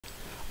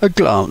A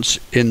glance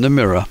in the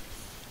mirror.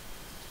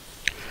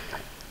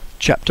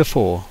 Chapter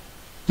 4.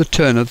 The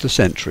Turn of the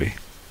Century.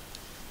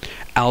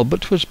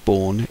 Albert was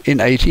born in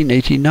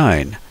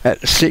 1889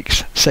 at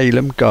 6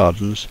 Salem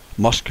Gardens,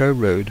 Moscow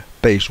Road,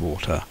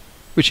 Bayswater,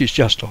 which is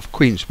just off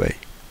Queensway.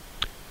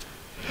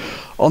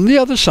 On the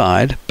other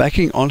side,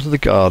 backing onto the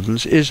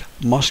gardens, is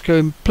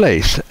Moscow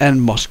Place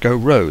and Moscow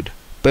Road,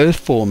 both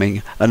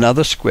forming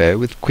another square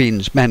with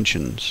Queen's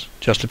Mansions,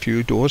 just a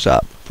few doors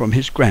up from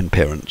his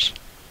grandparents'.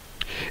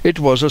 It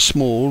was a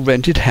small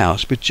rented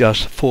house with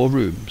just 4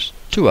 rooms,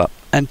 2 up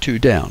and 2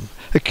 down,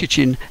 a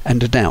kitchen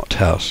and an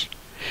outhouse.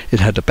 It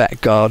had a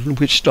back garden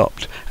which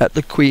stopped at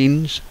the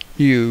Queen's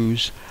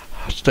Ewes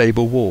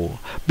stable wall,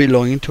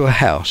 belonging to a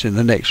house in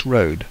the next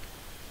road.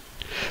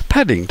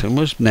 Paddington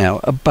was now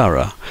a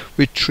borough,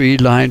 with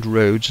tree-lined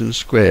roads and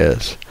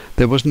squares.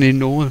 There was an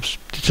enormous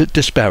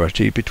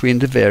disparity between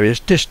the various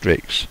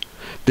districts.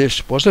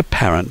 This was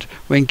apparent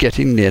when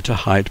getting near to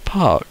Hyde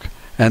Park,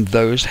 and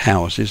those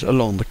houses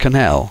along the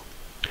canal.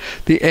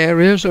 The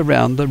areas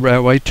around the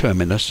railway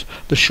terminus,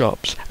 the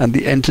shops and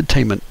the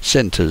entertainment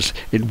centres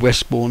in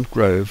Westbourne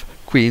Grove,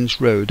 Queen's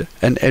Road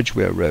and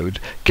Edgware Road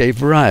gave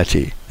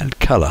variety and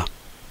colour.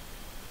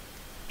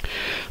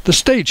 The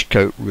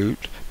stagecoach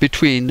route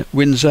between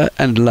Windsor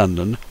and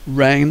London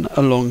ran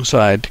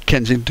alongside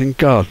Kensington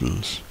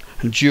Gardens,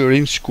 and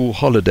during school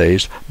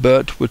holidays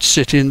Bert would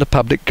sit in the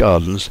public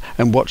gardens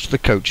and watch the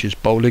coaches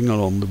bowling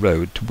along the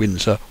road to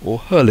Windsor or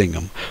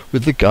Hurlingham,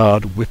 with the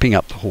guard whipping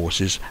up the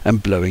horses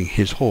and blowing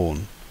his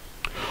horn.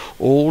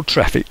 All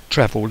traffic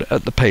travelled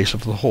at the pace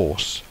of the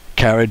horse.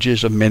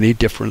 Carriages of many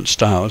different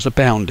styles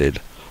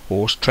abounded.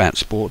 Horse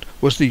transport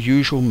was the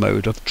usual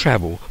mode of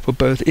travel for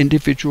both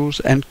individuals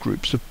and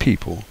groups of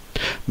people.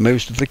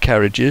 Most of the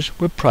carriages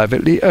were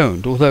privately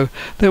owned, although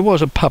there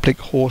was a public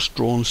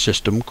horse-drawn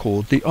system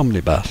called the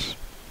omnibus.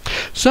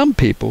 Some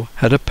people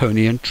had a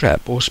pony and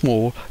trap or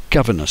small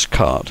governess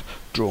cart,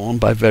 drawn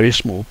by very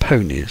small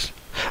ponies.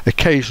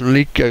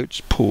 Occasionally goats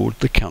pulled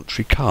the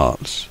country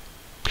carts.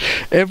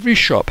 Every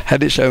shop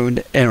had its own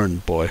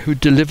errand boy who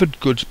delivered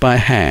goods by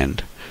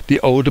hand,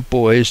 the older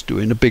boys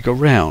doing a bigger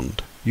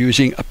round,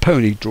 using a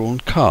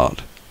pony-drawn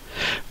cart.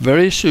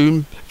 Very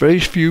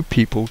few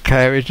people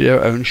carried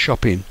their own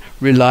shopping,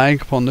 relying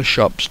upon the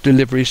shop's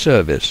delivery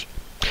service.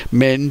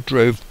 Men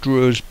drove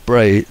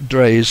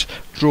drays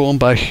drawn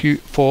by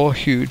 4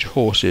 huge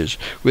horses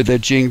with their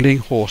jingling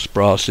horse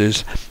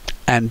brasses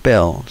and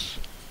bells.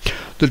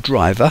 The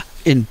driver,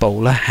 in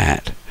bowler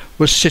hat,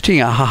 was sitting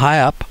high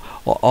up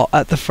or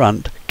at the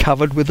front,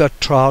 covered with a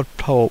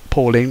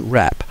tarpaulin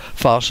wrap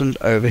fastened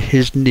over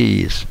his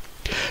knees.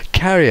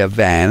 Carrier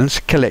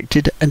vans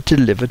collected and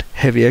delivered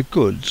heavier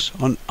goods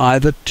on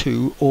either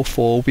 2 or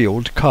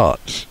 4-wheeled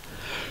carts.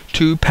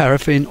 2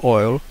 paraffin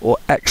oil or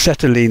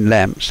acetylene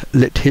lamps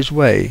lit his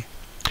way.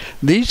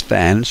 These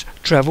vans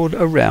travelled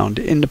around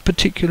in a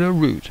particular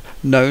route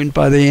known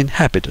by the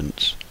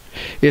inhabitants.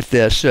 If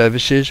their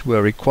services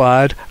were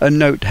required, a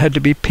note had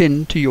to be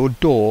pinned to your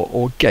door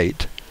or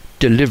gate.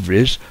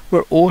 Deliveries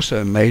were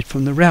also made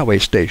from the railway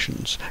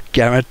stations,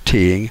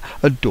 guaranteeing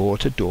a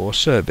door-to-door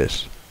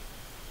service.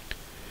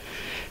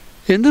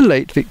 In the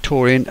late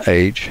Victorian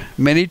age,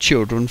 many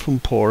children from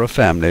poorer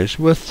families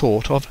were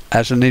thought of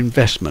as an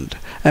investment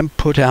and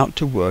put out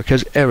to work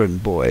as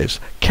errand boys,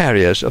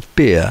 carriers of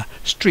beer,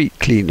 street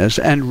cleaners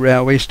and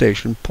railway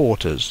station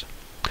porters.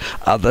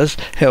 Others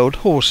held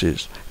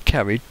horses,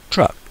 carried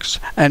trucks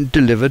and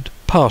delivered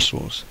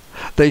parcels.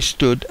 They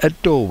stood at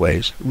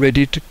doorways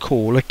ready to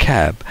call a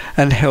cab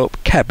and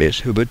help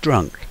cabbies who were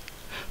drunk.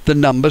 The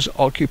numbers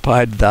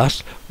occupied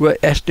thus were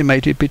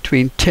estimated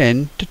between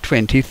 10 to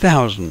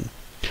 20,000.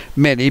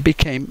 Many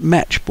became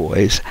match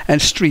boys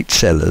and street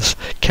sellers,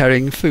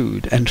 carrying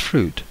food and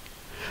fruit.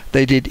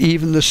 They did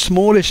even the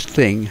smallest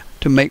thing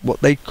to make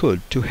what they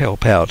could to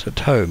help out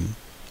at home.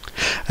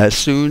 As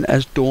soon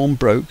as dawn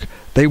broke,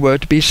 they were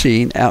to be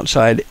seen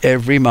outside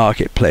every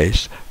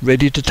marketplace,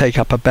 ready to take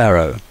up a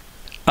barrow.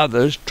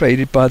 Others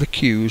traded by the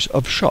queues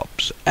of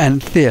shops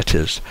and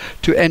theatres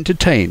to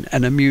entertain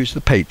and amuse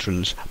the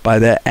patrons by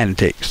their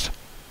antics.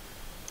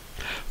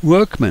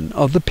 Workmen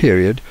of the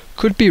period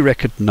could be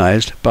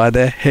recognized by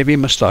their heavy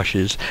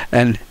moustaches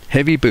and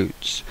heavy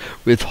boots,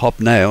 with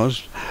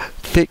hobnails,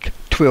 thick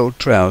twilled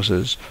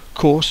trousers,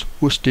 coarse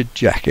worsted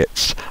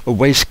jackets, a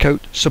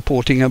waistcoat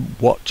supporting a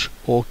watch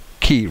or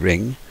key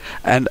ring,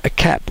 and a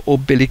cap or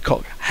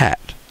billycock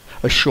hat,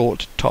 a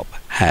short top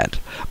hat,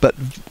 but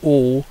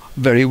all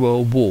very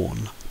well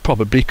worn,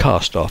 probably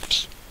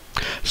cast-offs.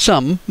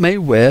 Some may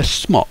wear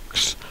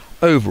smocks,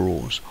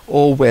 overalls,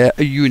 or wear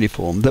a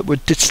uniform that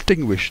would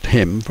distinguish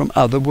him from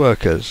other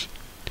workers.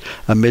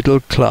 A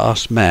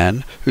middle-class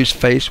man, whose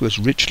face was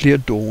richly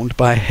adorned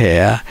by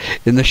hair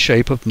in the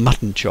shape of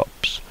mutton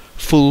chops,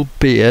 full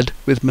beard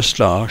with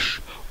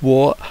moustache,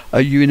 wore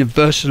a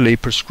universally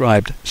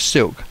prescribed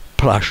silk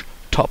plush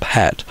top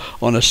hat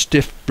on a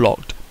stiff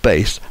blocked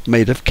base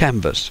made of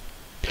canvas.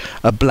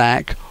 A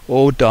black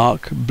or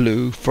dark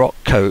blue frock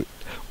coat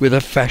with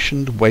a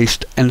fashioned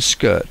waist and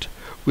skirt,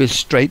 with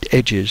straight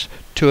edges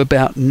to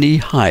about knee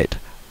height,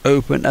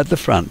 open at the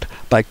front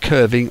by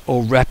curving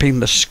or wrapping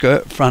the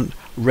skirt front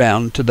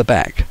round to the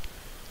back.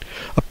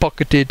 A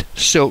pocketed,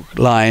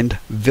 silk-lined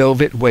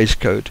velvet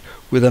waistcoat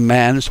with a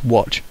man's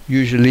watch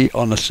usually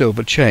on a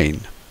silver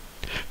chain.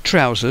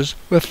 Trousers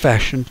were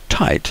fashioned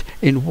tight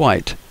in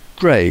white,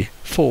 grey,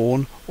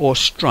 fawn or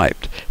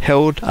striped,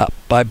 held up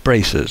by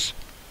braces.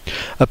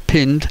 A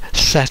pinned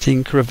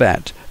satin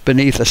cravat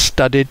beneath a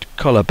studded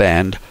collar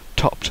band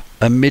topped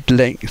a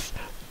mid-length,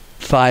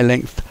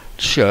 thigh-length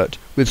shirt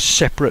with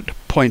separate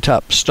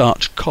point-up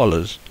starched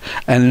collars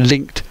and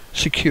linked,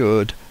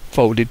 secured,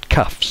 folded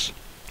cuffs.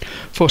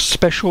 For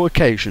special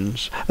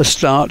occasions, a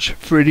starched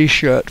frilly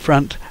shirt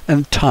front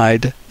and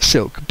tied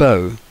silk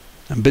bow,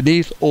 and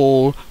beneath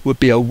all would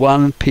be a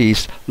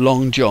one-piece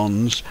long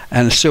johns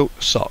and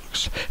silk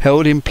socks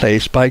held in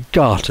place by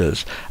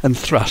garters and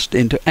thrust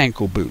into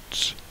ankle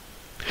boots.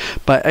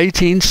 By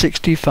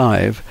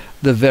 1865,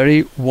 the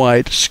very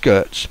wide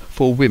skirts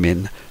for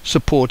women,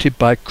 supported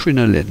by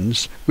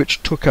crinolines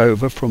which took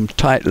over from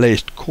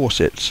tight-laced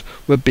corsets,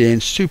 were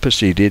being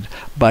superseded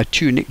by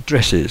tunic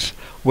dresses,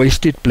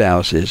 waisted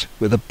blouses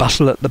with a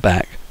bustle at the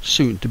back,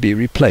 soon to be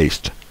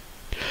replaced.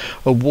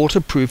 A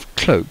waterproof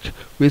cloak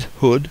with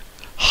hood,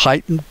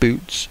 heightened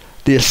boots,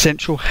 the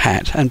essential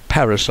hat and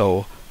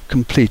parasol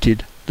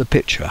completed the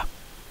picture.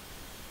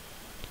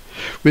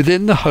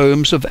 Within the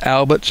homes of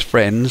Albert's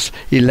friends,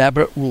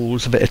 elaborate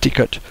rules of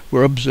etiquette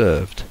were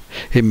observed.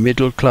 In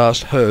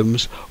middle-class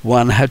homes,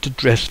 one had to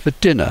dress for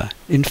dinner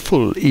in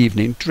full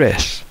evening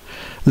dress.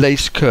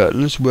 Lace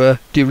curtains were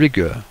de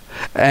rigueur,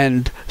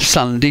 and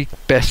Sunday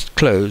best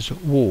clothes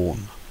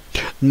worn.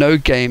 No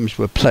games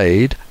were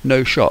played,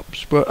 no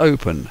shops were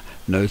open,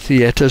 no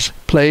theatres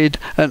played,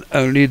 and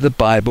only the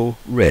Bible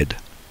read.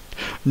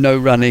 No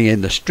running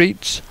in the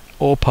streets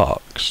or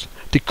parks.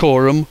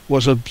 Decorum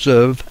was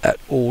observed at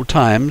all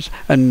times,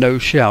 and no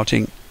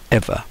shouting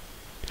ever.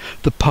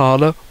 The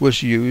parlour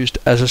was used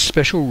as a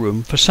special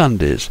room for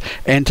Sundays,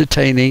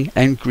 entertaining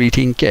and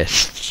greeting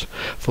guests.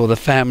 For the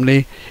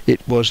family it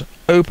was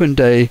open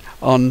day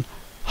on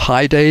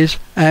high days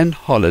and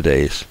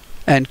holidays,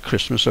 and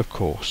Christmas of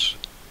course.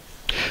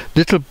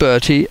 Little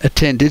Bertie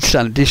attended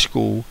Sunday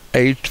school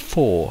aged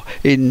 4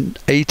 in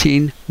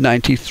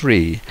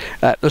 1893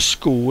 at the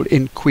school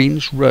in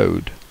Queen's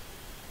Road.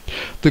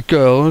 The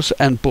girls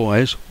and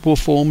boys were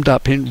formed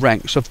up in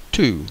ranks of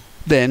 2,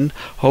 then,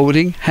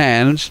 holding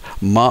hands,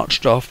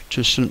 marched off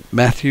to St.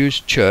 Matthew's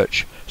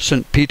Church,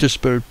 St.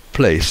 Petersburg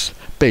Place,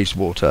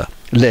 Bayswater,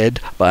 led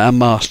by a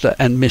master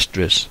and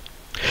mistress.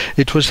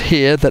 It was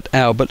here that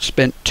Albert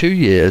spent 2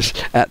 years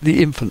at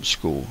the infant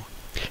school.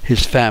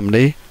 His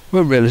family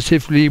were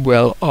relatively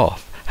well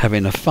off,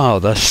 having a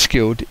father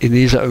skilled in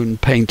his own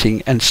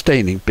painting and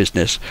staining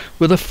business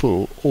with a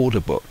full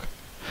order book.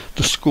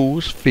 The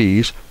school's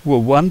fees were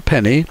 1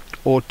 penny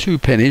or 2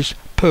 pennies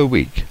per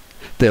week.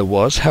 There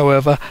was,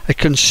 however, a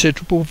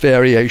considerable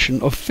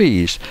variation of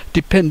fees,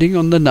 depending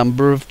on the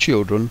number of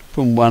children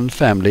from one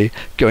family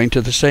going to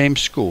the same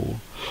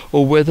school,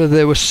 or whether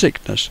there was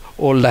sickness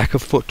or lack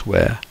of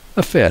footwear,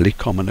 a fairly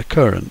common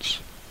occurrence.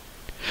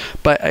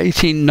 By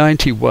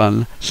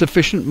 1891,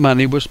 sufficient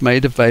money was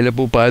made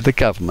available by the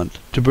government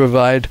to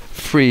provide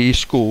free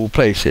school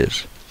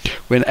places.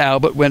 When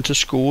Albert went to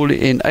school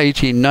in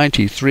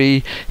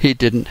 1893, he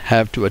didn't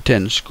have to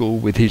attend school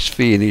with his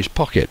fee in his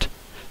pocket.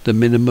 The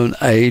minimum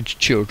age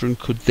children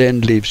could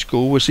then leave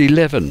school was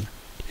 11.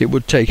 It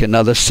would take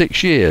another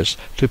 6 years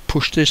to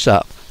push this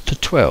up to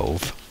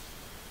 12.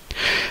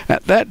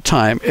 At that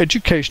time,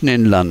 education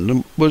in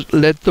London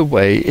led the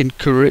way in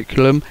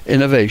curriculum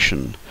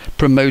innovation,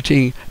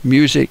 promoting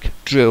music,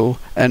 drill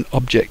and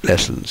object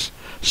lessons,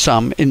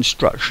 some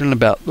instruction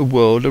about the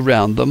world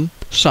around them,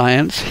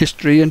 science,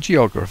 history and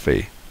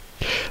geography.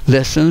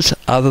 Lessons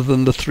other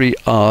than the 3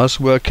 R's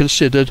were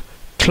considered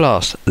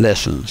class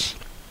lessons.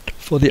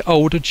 For the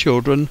older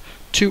children,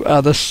 2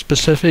 other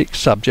specific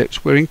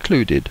subjects were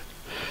included.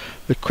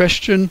 The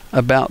question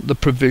about the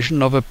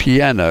provision of a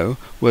piano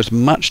was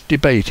much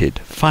debated.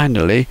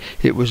 Finally,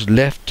 it was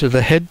left to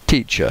the head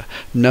teacher,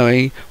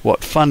 knowing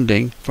what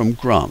funding from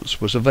grants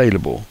was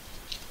available.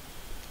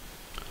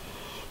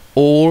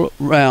 All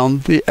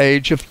round the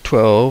age of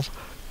 12,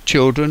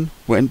 children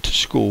went to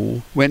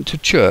school, went to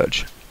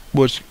church,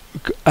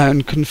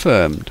 and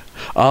confirmed,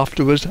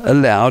 afterwards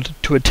allowed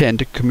to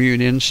attend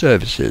communion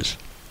services.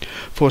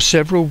 For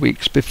several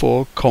weeks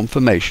before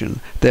confirmation,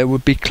 there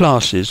would be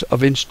classes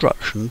of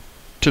instruction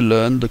to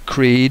learn the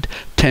Creed,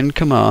 10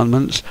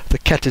 Commandments, the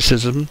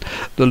Catechism,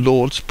 the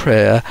Lord's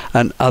Prayer,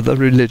 and other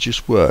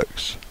religious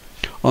works.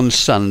 On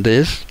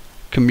Sundays,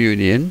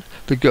 communion,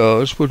 the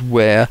girls would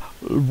wear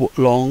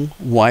long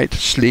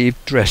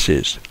white-sleeved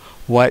dresses,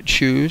 white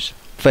shoes,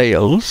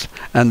 veils,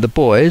 and the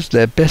boys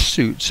their best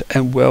suits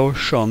and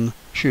well-shone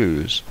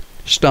shoes,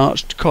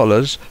 starched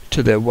collars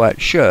to their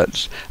white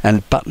shirts,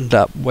 and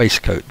buttoned-up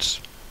waistcoats.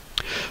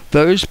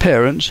 Those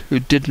parents who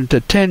didn't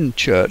attend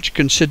church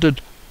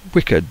considered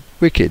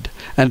wicked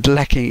and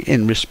lacking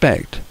in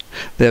respect.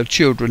 Their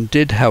children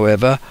did,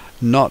 however,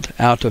 not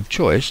out of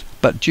choice,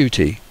 but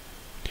duty.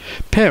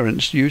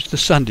 Parents used the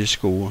Sunday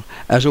school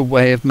as a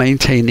way of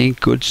maintaining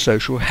good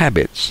social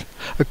habits,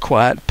 a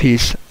quiet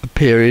peace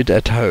period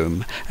at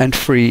home, and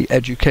free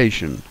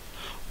education.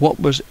 What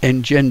was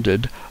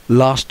engendered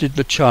lasted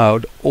the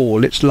child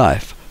all its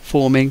life,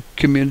 forming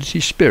community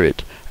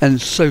spirit and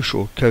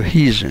social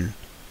cohesion.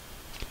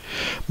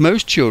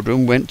 Most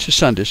children went to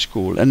Sunday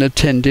school and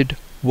attended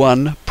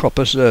one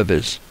proper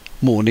service,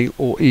 morning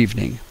or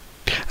evening.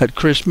 At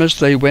Christmas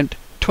they went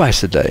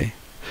twice a day.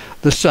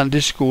 The Sunday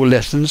school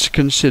lessons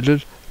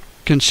consisted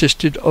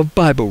of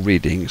Bible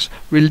readings,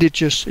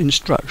 religious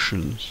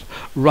instructions,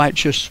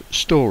 righteous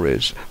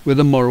stories with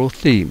a moral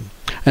theme,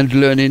 and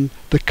learning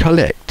the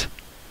Collect,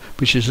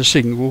 which is a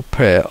single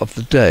prayer of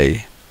the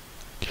day.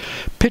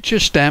 Picture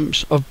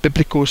stamps of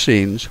biblical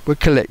scenes were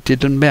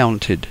collected and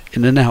mounted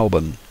in an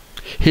album.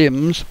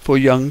 Hymns for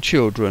young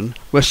children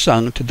were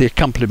sung to the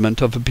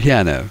accompaniment of a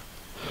piano.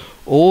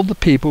 All the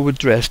people were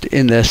dressed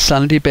in their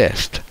Sunday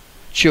best.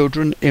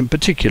 Children in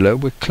particular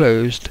were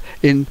clothed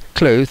in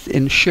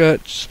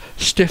shirts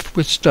stiff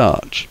with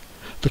starch.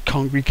 The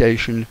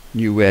congregation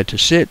knew where to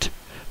sit.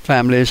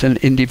 Families and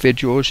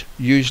individuals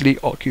usually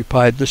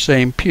occupied the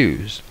same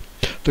pews.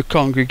 The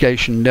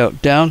congregation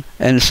knelt down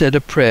and said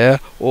a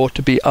prayer or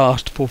to be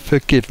asked for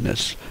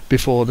forgiveness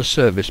before the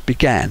service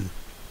began.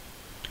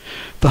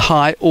 The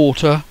high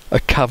altar, a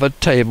covered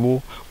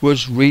table,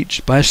 was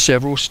reached by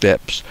several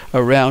steps,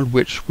 around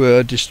which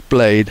were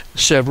displayed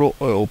several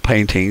oil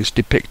paintings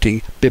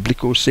depicting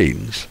biblical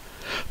scenes.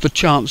 The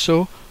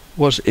chancel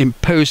was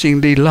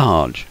imposingly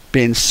large,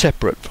 being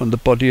separate from the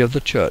body of the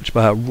church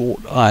by a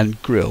wrought iron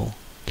grille.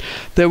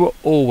 There were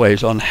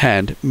always on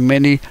hand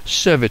many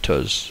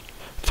servitors,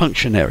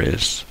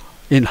 functionaries,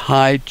 in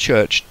high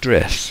church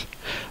dress.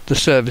 The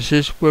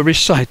services were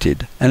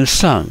recited and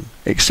sung,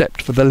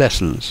 except for the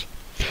lessons.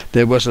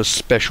 There was a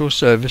special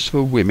service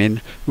for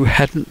women who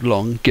hadn't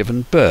long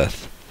given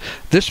birth.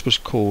 This was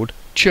called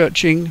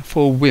churching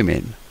for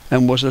women,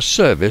 and was a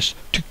service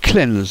to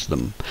cleanse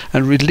them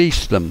and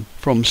release them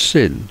from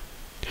sin.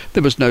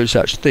 There was no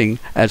such thing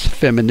as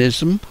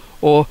feminism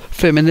or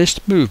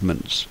feminist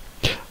movements.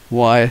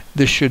 Why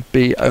this should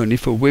be only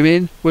for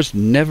women was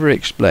never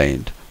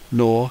explained,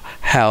 nor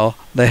how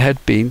they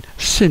had been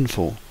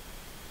sinful.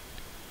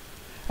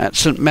 At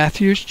St.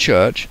 Matthew's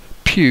Church,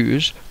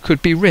 pews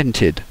could be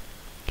rented.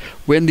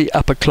 When the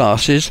upper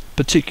classes,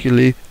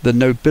 particularly the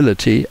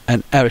nobility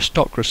and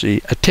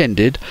aristocracy,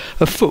 attended,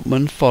 a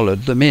footman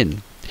followed them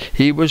in.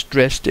 He was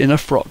dressed in a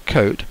frock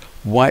coat,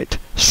 white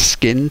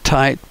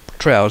skin-tight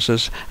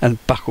trousers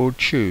and buckled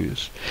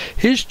shoes.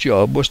 His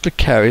job was to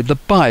carry the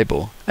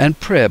Bible and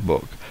prayer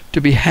book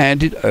to be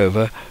handed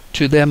over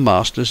to their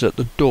masters at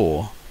the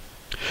door.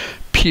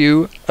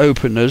 Pew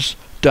openers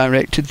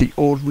directed the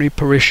ordinary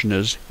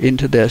parishioners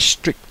into their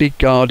strictly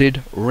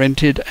guarded,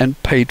 rented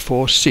and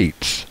paid-for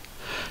seats.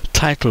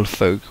 Titled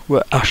folk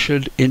were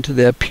ushered into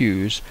their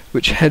pews,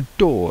 which had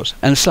doors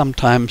and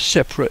sometimes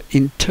separate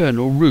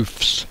internal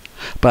roofs,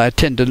 by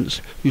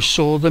attendants who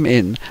saw them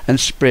in and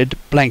spread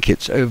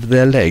blankets over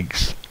their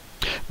legs.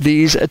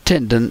 These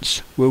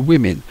attendants were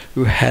women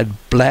who had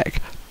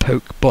black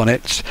poke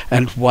bonnets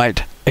and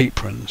white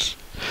aprons.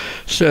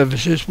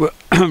 Services were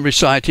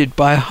recited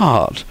by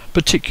heart,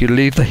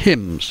 particularly the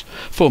hymns,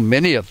 for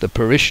many of the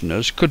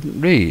parishioners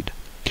couldn't read.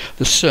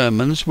 The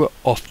sermons were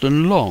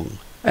often long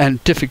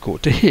and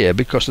difficult to hear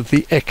because of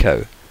the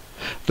echo.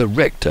 The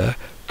rector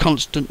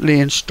constantly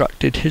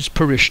instructed his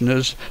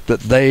parishioners that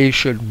they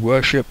should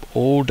worship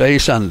all day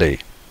Sunday.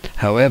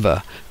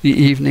 However, the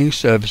evening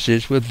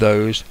services were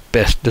those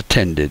best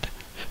attended.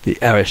 The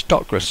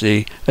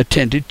aristocracy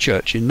attended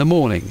church in the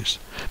mornings,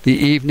 the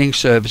evening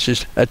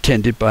services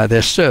attended by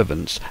their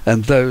servants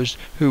and those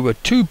who were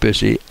too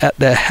busy at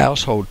their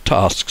household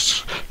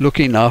tasks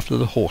looking after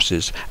the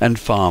horses and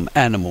farm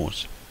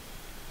animals.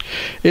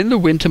 In the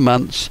winter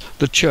months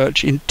the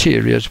church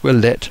interiors were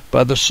lit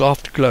by the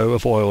soft glow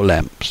of oil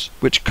lamps,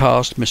 which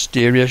cast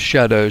mysterious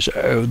shadows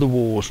over the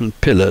walls and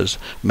pillars,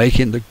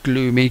 making the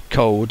gloomy,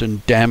 cold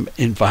and damp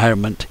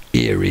environment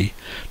eerie,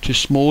 to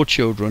small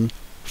children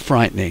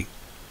frightening.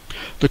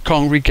 The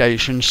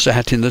congregation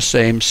sat in the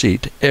same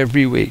seat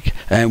every week,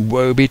 and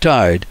woe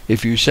betide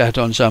if you sat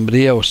on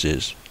somebody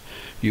else's.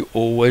 You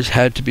always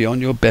had to be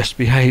on your best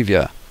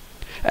behaviour.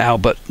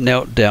 Albert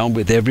knelt down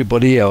with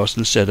everybody else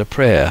and said a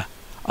prayer,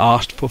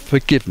 asked for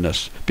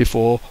forgiveness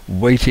before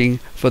waiting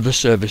for the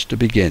service to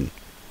begin.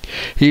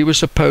 He was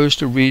supposed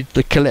to read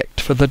the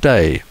Collect for the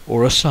day,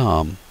 or a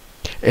psalm.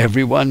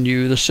 Everyone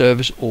knew the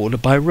service order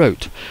by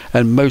rote,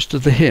 and most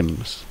of the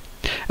hymns.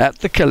 At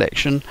the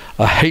collection,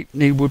 a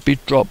halfpenny would be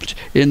dropped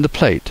in the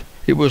plate.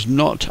 It was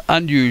not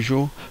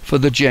unusual for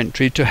the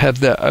gentry to have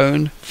their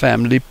own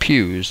family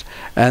pews,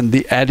 and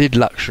the added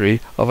luxury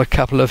of a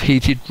couple of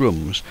heated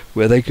rooms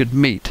where they could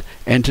meet,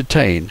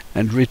 entertain,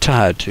 and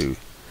retire to.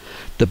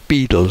 The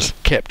beadles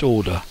kept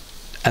order,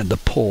 and the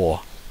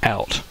poor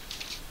out.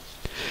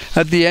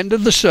 At the end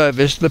of the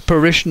service the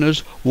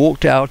parishioners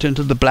walked out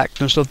into the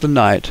blackness of the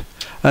night,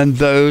 and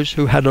those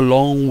who had a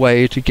long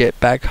way to get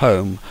back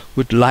home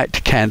would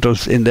light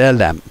candles in their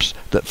lamps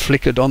that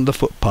flickered on the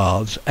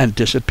footpaths and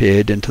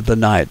disappeared into the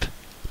night.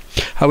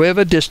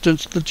 However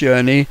distant the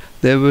journey,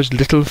 there was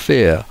little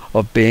fear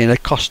of being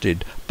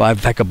accosted by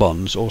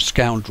vagabonds or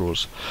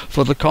scoundrels,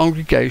 for the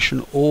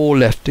congregation all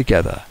left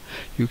together.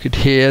 You could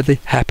hear the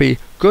happy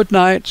 "good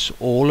nights"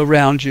 all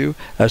around you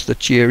as the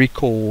cheery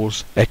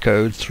calls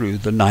echoed through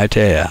the night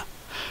air.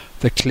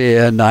 The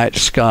clear night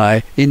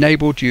sky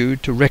enabled you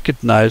to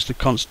recognize the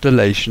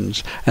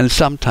constellations and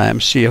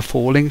sometimes see a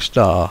falling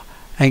star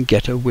and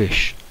get a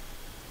wish.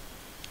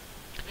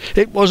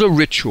 It was a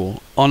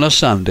ritual on a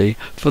Sunday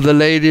for the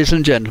ladies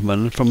and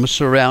gentlemen from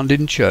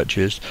surrounding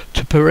churches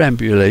to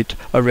perambulate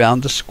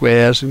around the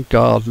squares and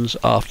gardens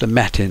after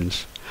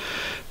matins.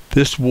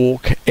 This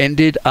walk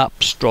ended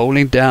up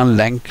strolling down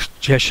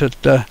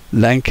Lancaster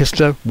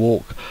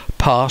Walk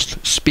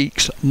past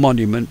Speke's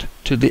monument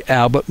to the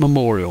Albert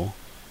Memorial.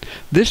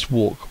 This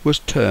walk was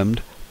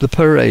termed the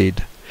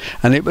Parade,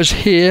 and it was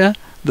here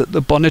that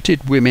the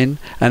bonneted women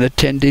and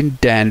attending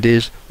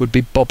dandies would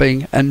be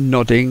bobbing and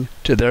nodding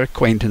to their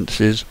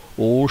acquaintances,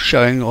 all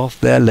showing off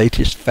their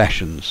latest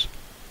fashions.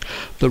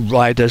 The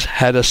riders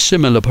had a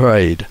similar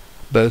parade.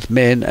 Both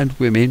men and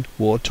women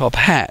wore top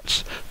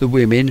hats. The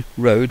women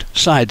rode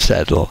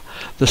side-saddle,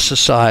 the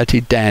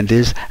society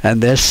dandies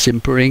and their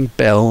simpering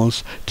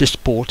belles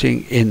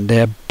disporting in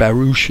their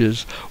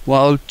barouches,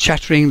 while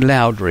chattering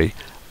loudly,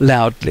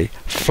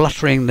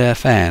 fluttering their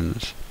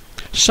fans.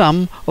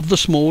 Some of the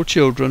small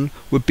children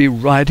would be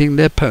riding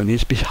their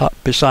ponies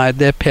beside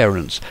their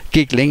parents,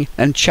 giggling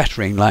and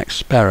chattering like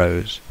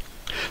sparrows.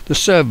 The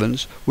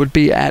servants would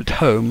be at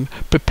home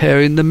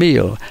preparing the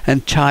meal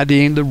and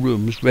tidying the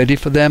rooms ready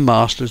for their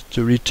masters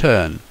to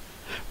return,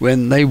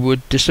 when they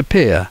would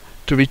disappear,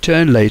 to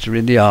return later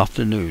in the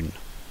afternoon.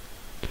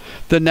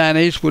 The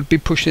nannies would be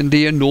pushing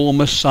the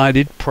enormous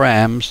sided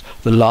prams,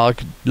 the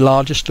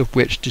largest of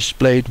which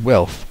displayed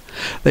wealth.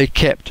 They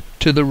kept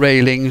to the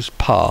railings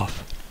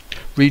path.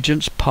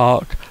 Regent's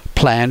Park,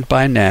 planned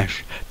by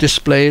Nash,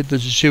 displayed the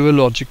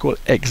zoological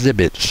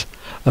exhibits,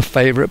 a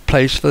favourite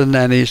place for the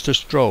nannies to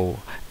stroll,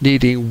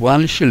 needing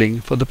 1 shilling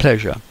for the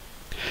pleasure.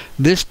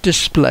 This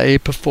display,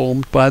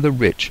 performed by the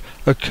rich,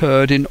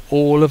 occurred in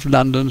all of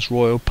London's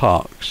royal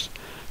parks.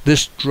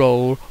 This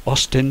droll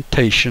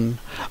ostentation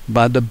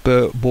by the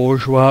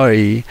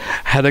bourgeoisie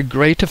had a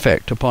great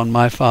effect upon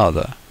my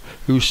father,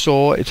 who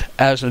saw it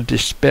as a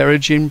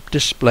disparaging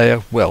display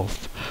of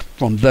wealth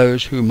from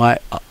those who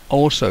might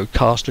also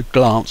cast a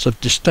glance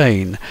of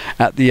disdain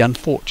at the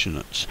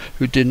unfortunates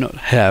who did not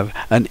have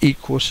an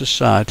equal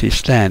society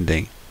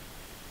standing.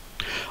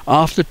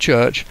 After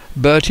church,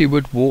 Bertie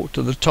would walk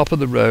to the top of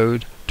the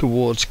road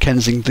towards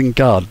Kensington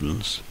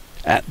Gardens.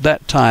 At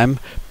that time,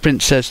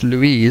 Princess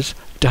Louise,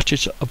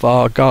 Duchess of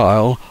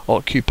Argyll,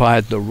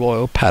 occupied the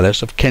royal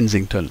palace of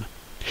Kensington.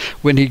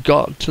 When he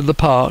got to the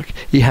park,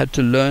 he had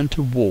to learn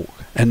to walk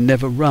and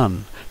never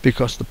run,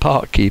 because the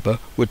park keeper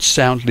would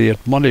soundly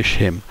admonish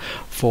him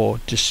for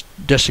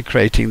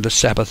desecrating the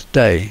Sabbath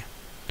day.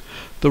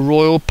 The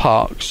royal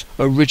parks,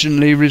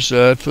 originally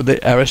reserved for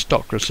the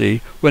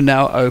aristocracy, were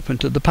now open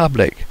to the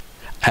public,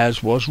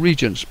 as was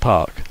Regent's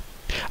Park.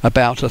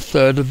 About a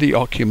third of the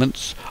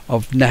occupants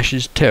of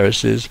Nash's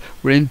terraces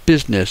were in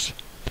business.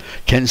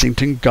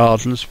 Kensington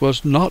Gardens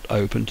was not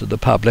open to the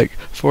public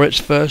for its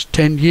first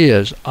 10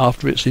 years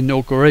after its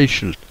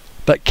inauguration,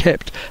 but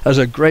kept as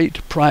a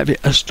great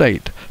private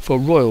estate for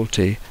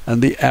royalty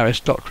and the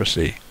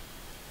aristocracy.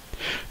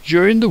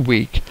 During the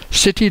week,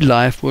 city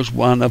life was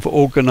one of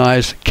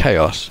organised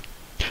chaos.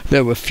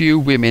 There were few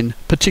women,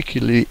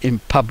 particularly in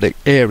public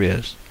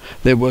areas.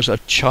 There was a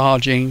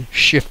charging,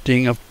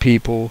 shifting of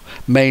people,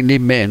 mainly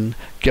men,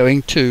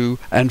 going to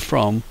and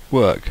from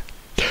work.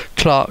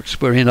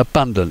 Clerks were in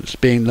abundance,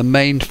 being the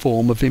main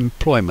form of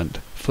employment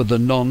for the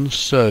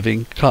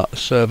non-serving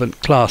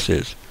servant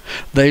classes.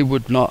 They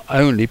would not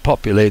only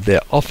populate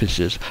their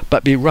offices,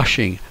 but be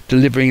rushing,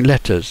 delivering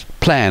letters,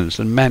 plans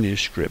and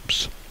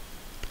manuscripts.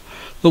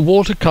 The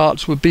water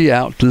carts would be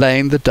out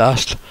laying the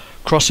dust,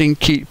 crossing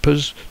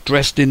keepers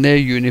dressed in their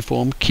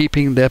uniform,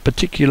 keeping their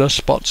particular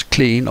spots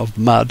clean of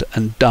mud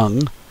and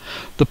dung,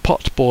 the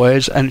pot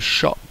boys and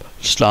shop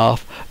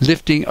staff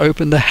lifting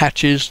open the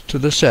hatches to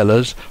the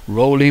cellars,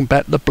 rolling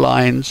back the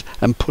blinds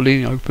and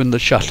pulling open the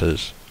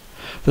shutters.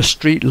 The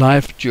street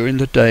life during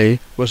the day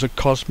was a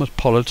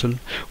cosmopolitan,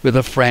 with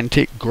a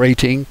frantic,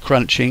 grating,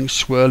 crunching,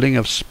 swirling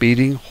of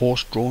speeding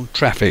horse-drawn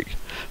traffic,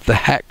 the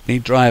hackney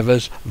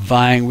drivers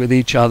vying with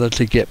each other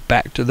to get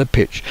back to the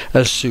pitch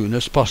as soon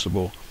as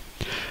possible,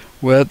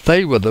 where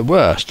they were the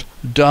worst,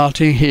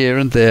 darting here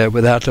and there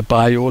without a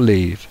by your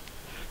leave.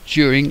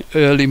 During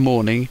early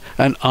morning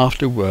and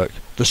after work,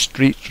 the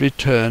streets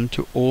returned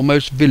to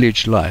almost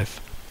village life.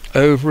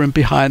 Over and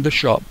behind the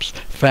shops,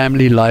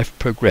 family life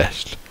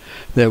progressed.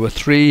 There were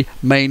 3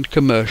 main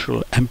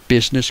commercial and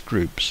business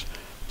groups: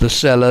 the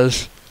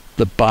sellers,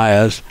 the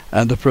buyers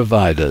and the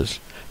providers.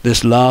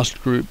 This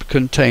last group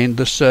contained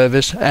the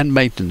service and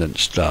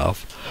maintenance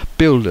staff,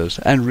 builders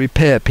and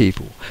repair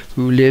people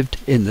who lived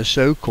in the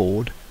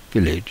so-called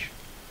village.